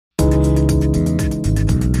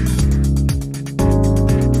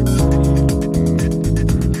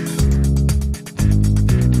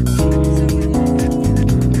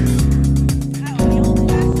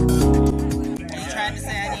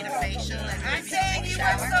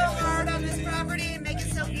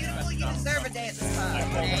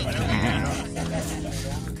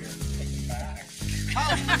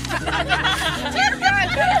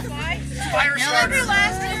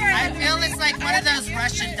I feel it's like one of those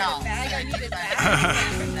Russian dolls.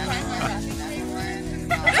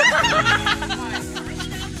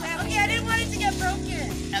 Okay, I didn't want it to get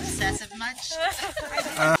broken. Obsessive much?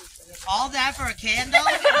 All that for a candle?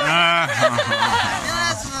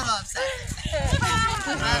 That's a little obsessive.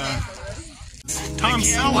 Tom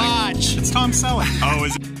Selleck. It's Tom Selleck. Oh,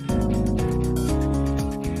 is it?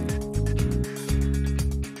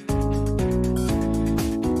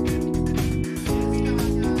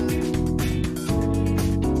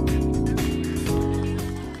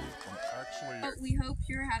 We hope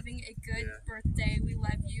you're having a good birthday. We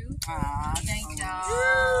love you. Aw, thank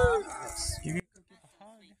you.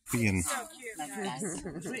 Begin. So cute.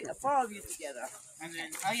 Four of you together. And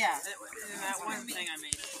then, oh yeah. That one thing I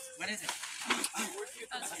made. What is it?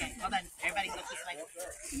 Okay, hold on. Everybody look this way.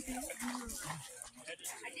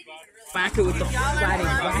 Whack it with the flatty,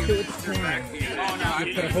 whack it with the can. Oh no,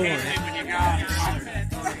 You put a hole in it.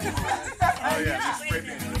 Oh yeah, just spray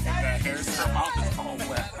paint with that hair. Her mouth is all wet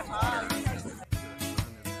with water.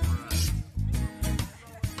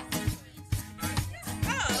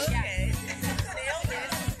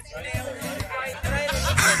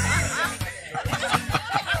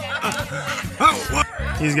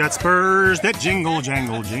 He's got spurs that jingle,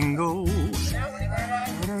 jangle, jingle.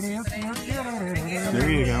 There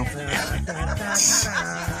you go.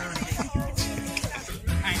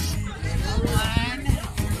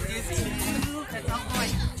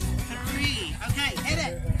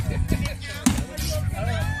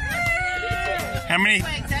 How many?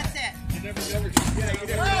 That's it.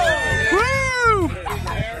 Woo!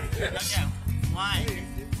 One,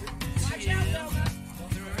 two,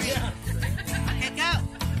 three. Okay, go.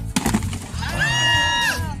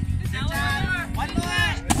 Good job. One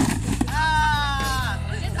more.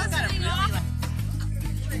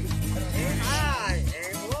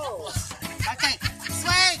 Okay,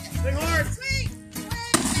 swing. Swing hard. Swing.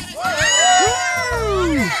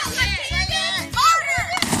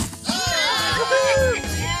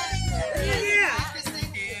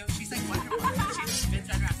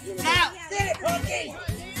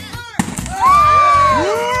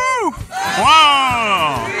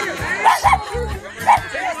 Whoa!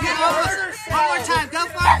 One more time, go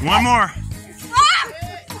for it. One more.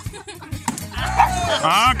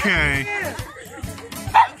 Okay.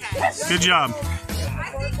 Good job.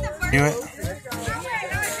 Do it.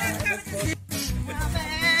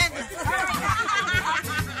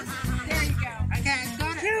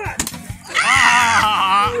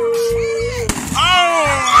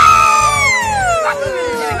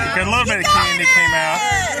 A little bit of candy came out.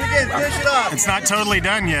 It's not totally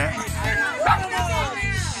done yet.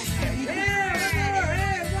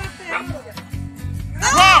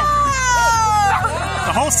 Whoa!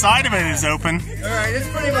 The whole side of it is open. Alright, it's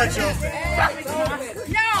pretty much open.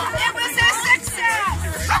 No, it was a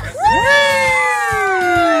success!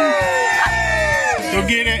 Go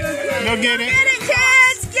get it. Go get it. Get it,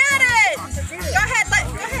 kids! Get it! Go ahead, go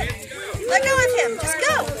ahead. Let go of him. Just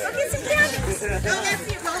go. Go get some candy.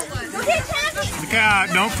 Go get candy. Look out,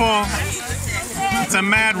 don't fall. It's a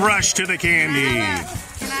mad rush to the candy. Can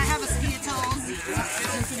I have a Skittles?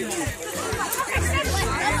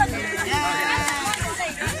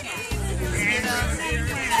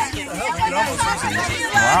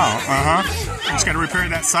 Wow, uh-huh. Just got to repair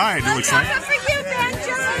that side, it looks like.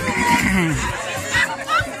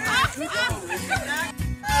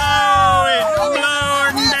 Oh, it's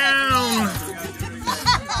blowing down.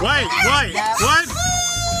 Wait, what?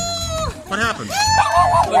 What happened?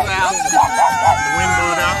 Blew out. The wind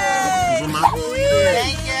blew it out.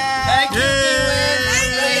 Thank you.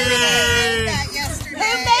 Thank you,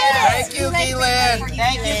 Thank you, Keelan.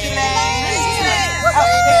 Thank you,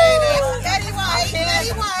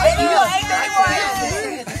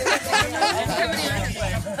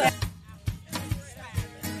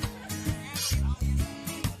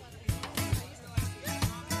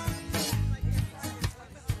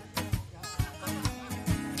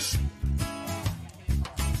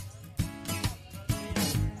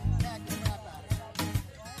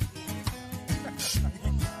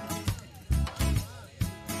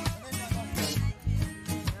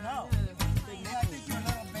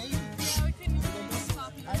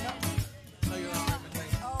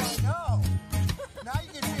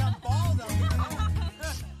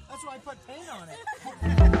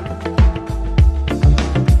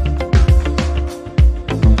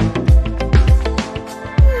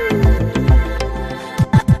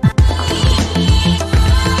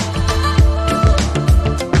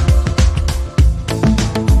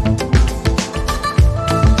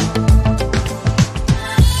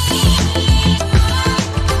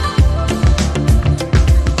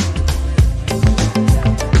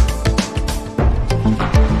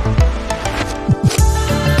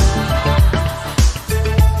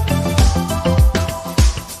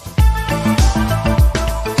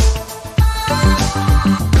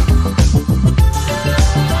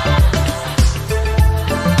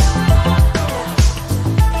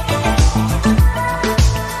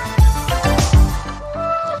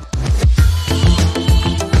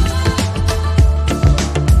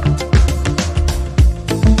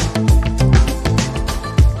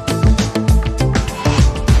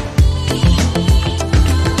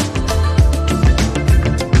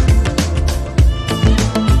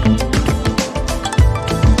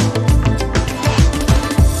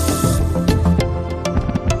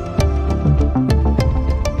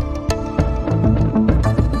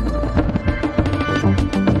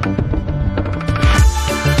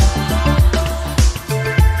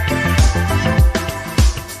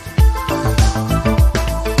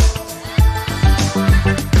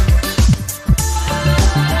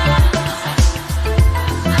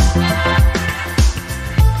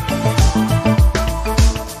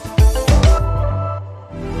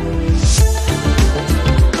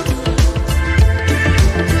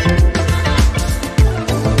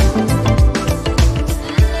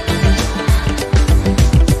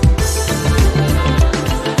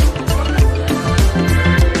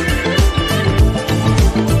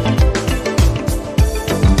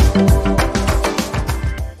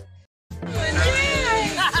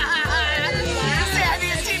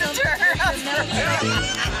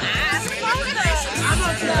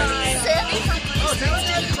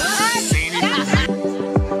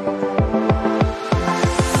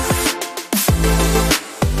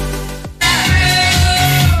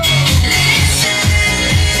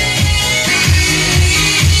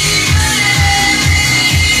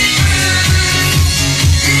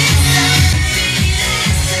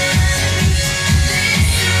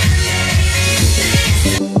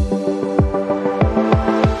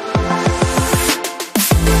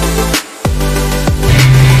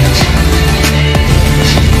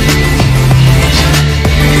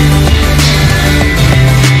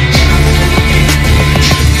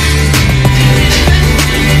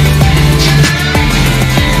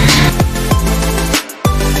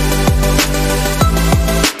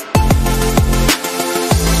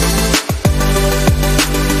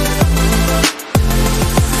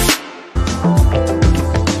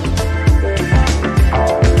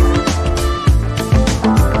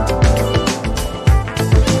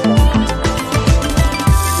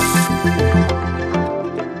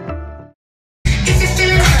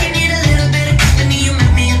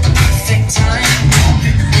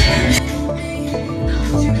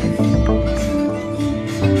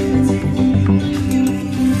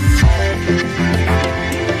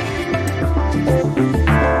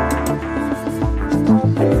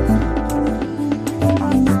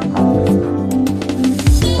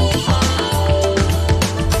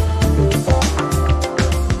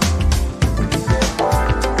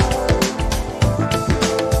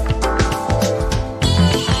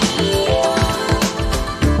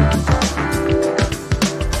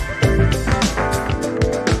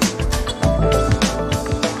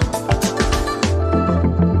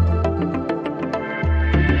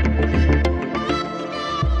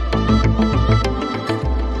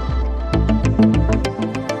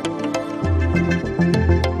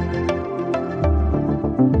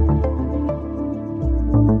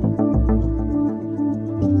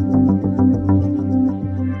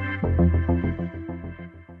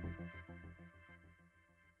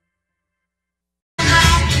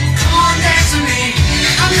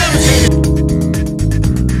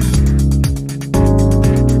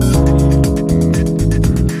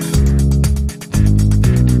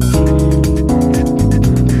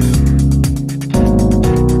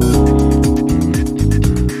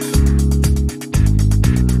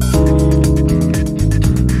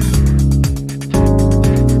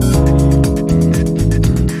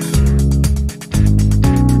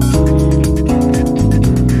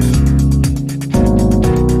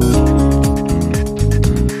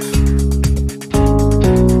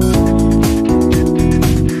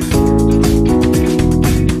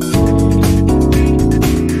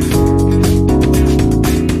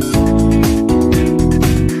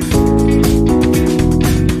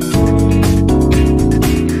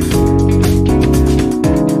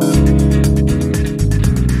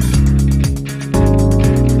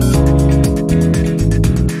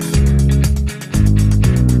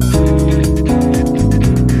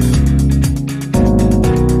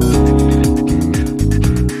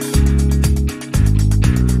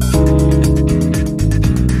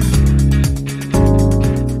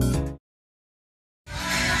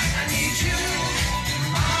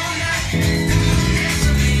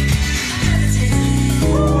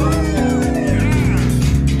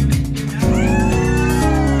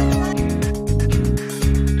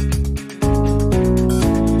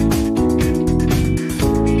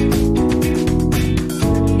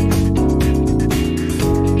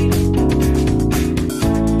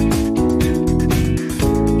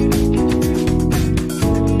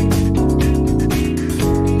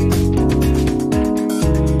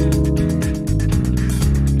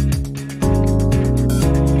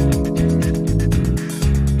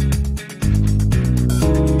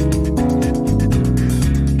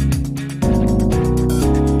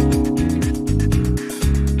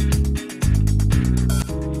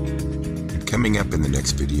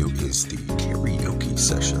 next video.